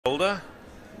Boulder,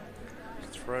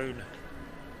 thrown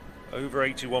over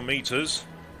 81 meters,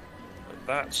 but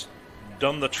that's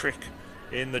done the trick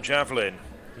in the javelin.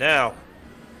 Now,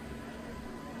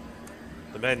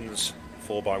 the men's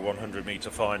 4x100 meter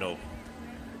final.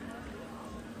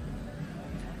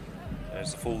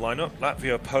 There's the full lineup: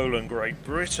 Latvia, Poland, Great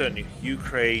Britain,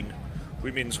 Ukraine,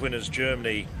 women's winners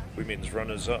Germany, women's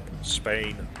runners-up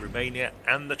Spain, Romania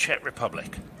and the Czech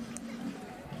Republic.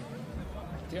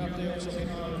 So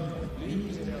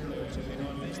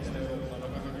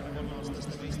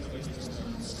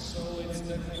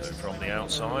from the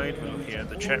outside, we're looking at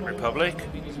the Czech Republic.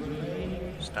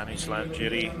 Stanislav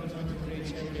Jiri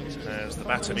has the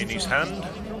baton in his hand.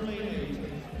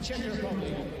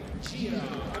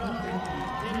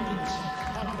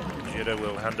 Jiri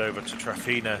will hand over to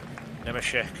Trafina,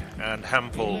 Nemešek and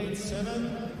Hampel.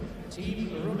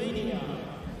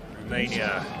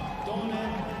 Romania,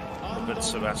 Robert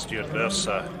Sebastian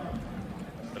Bursa.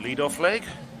 The lead-off leg,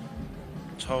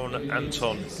 Tone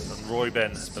Anton and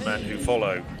Royben, the men who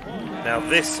follow. Now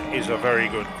this is a very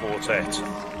good quartet.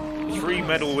 3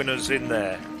 medal winners in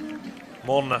there.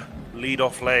 Mon,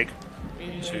 lead-off leg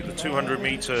to the 200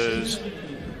 meters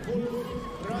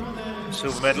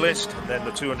silver medalist, and then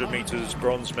the 200 meters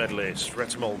bronze medalist,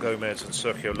 Retamol Gomez and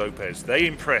Sergio Lopez. They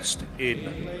impressed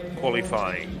in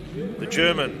qualifying. The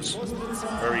Germans,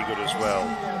 very good as well.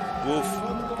 Wolf,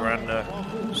 Brandner,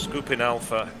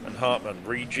 Shupin-Alfa and Hartmann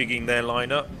rejigging their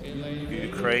lineup.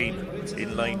 Ukraine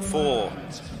in lane 4,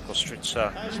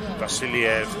 Kostritsa,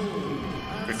 Vasiliev,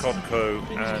 Prikodko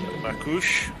and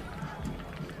Makush.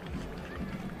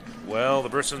 Well, the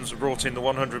Britons have brought in the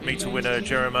 100 meter winner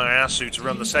Jeremiah Asu to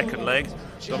run the second leg.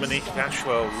 Dominique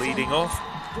Ashwell leading off.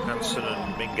 Hansen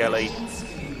and Mingeli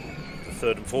the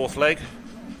third and fourth leg.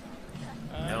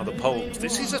 Now the Poles.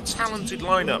 This is a talented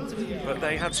lineup, but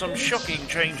they had some shocking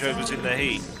changeovers in their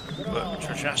heat. But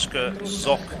Trzaska,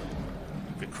 Zok,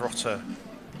 Vikrota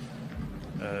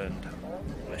and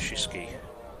Leshiski.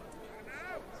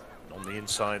 On the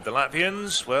inside, the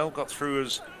Latvians, well, got through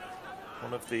as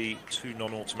one of the 2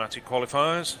 non-automatic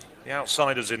qualifiers. The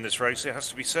outsiders in this race, it has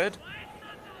to be said.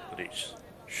 But it's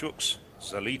Shuks,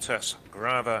 Zalitas,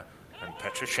 Grava and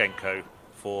Petroshenko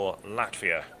for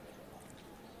Latvia.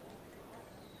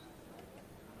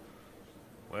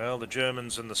 Well, the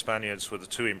Germans and the Spaniards were the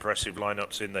 2 impressive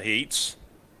lineups in the heats.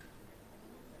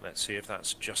 Let's see if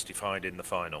that's justified in the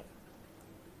final.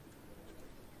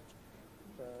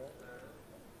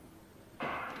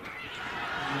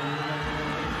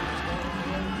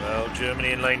 Well,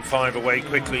 Germany in lane 5 away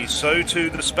quickly. So too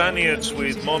the Spaniards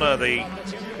with Mona, the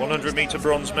 100 meter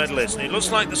bronze medalist. And it looks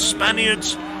like the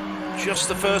Spaniards just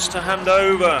the first to hand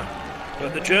over,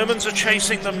 but the Germans are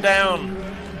chasing them down.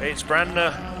 It's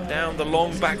Brandner down the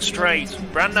long back straight.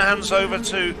 Brandner hands over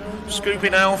to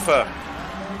Shupin-Alfa.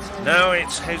 Now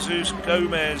it's Jesus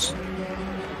Gomez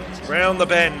round the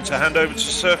bend to hand over to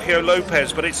Sergio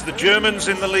Lopez, but it's the Germans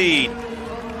in the lead.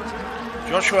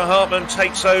 Joshua Hartmann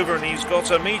takes over and he's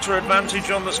got a metre advantage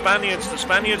on the Spaniards. The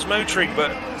Spaniards motoring,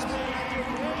 but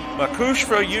Makush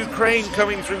for Ukraine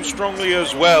coming through strongly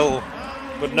as well,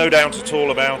 but no doubt at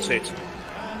all about it.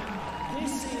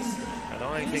 And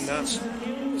I think that's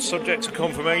subject to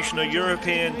confirmation, a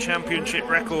European Championship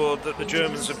record that the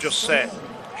Germans have just set,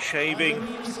 shaving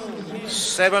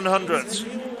 700ths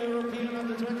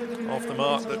off the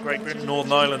mark that Great Britain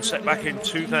Northern Ireland set back in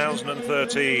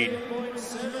 2013.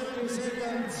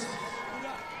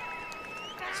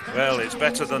 Well, it's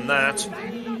better than that.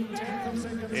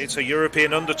 It's a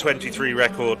European under-23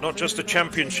 record, not just a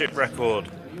championship record.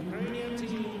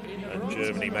 And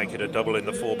Germany make it a double in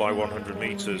the 4x100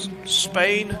 meters.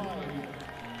 Spain,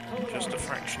 just a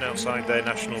fraction outside their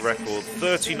national record,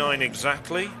 39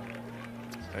 exactly.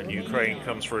 And Ukraine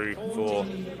comes through for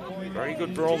very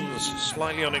good bronze,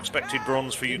 slightly unexpected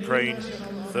bronze for Ukraine,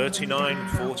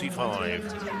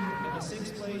 39.45.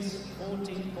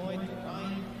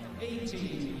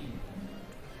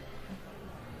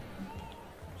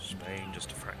 Spain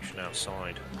just a fraction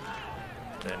outside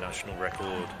their national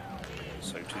record,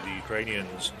 so to the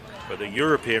Ukrainians, but the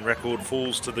European record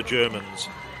falls to the Germans,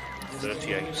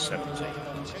 38.70.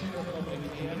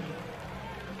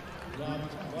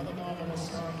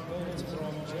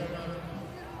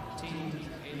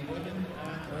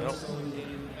 Well,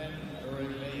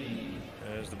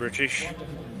 there's the British.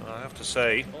 I have to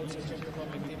say,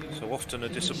 so often a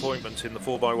disappointment in the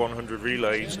 4x100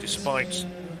 relays, despite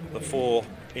the 4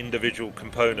 individual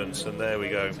components, and there we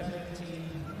go.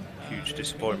 Huge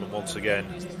disappointment once again,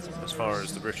 as far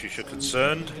as the British are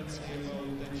concerned.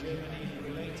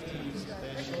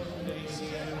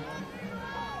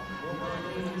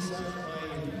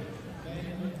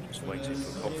 Just waiting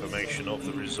for confirmation of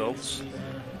the results.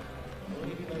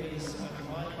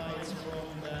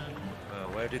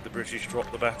 Where did the British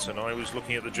drop the baton? I was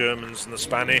looking at the Germans and the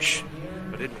Spanish.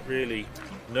 I didn't really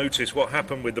notice what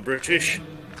happened with the British.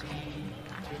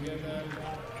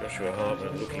 Joshua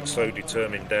Hartman looking so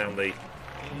determined down the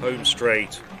home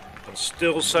straight and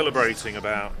still celebrating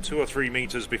about 2 or 3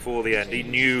 meters before the end. He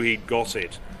knew he'd got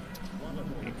it.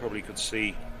 He probably could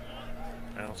see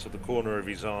out of the corner of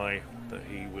his eye that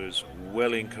he was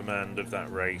well in command of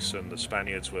that race and the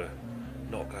Spaniards were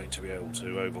not going to be able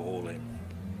to overhaul him.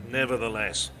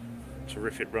 Nevertheless,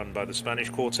 terrific run by the Spanish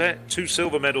quartet. 2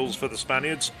 silver medals for the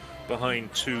Spaniards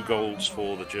behind 2 golds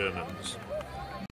for the Germans.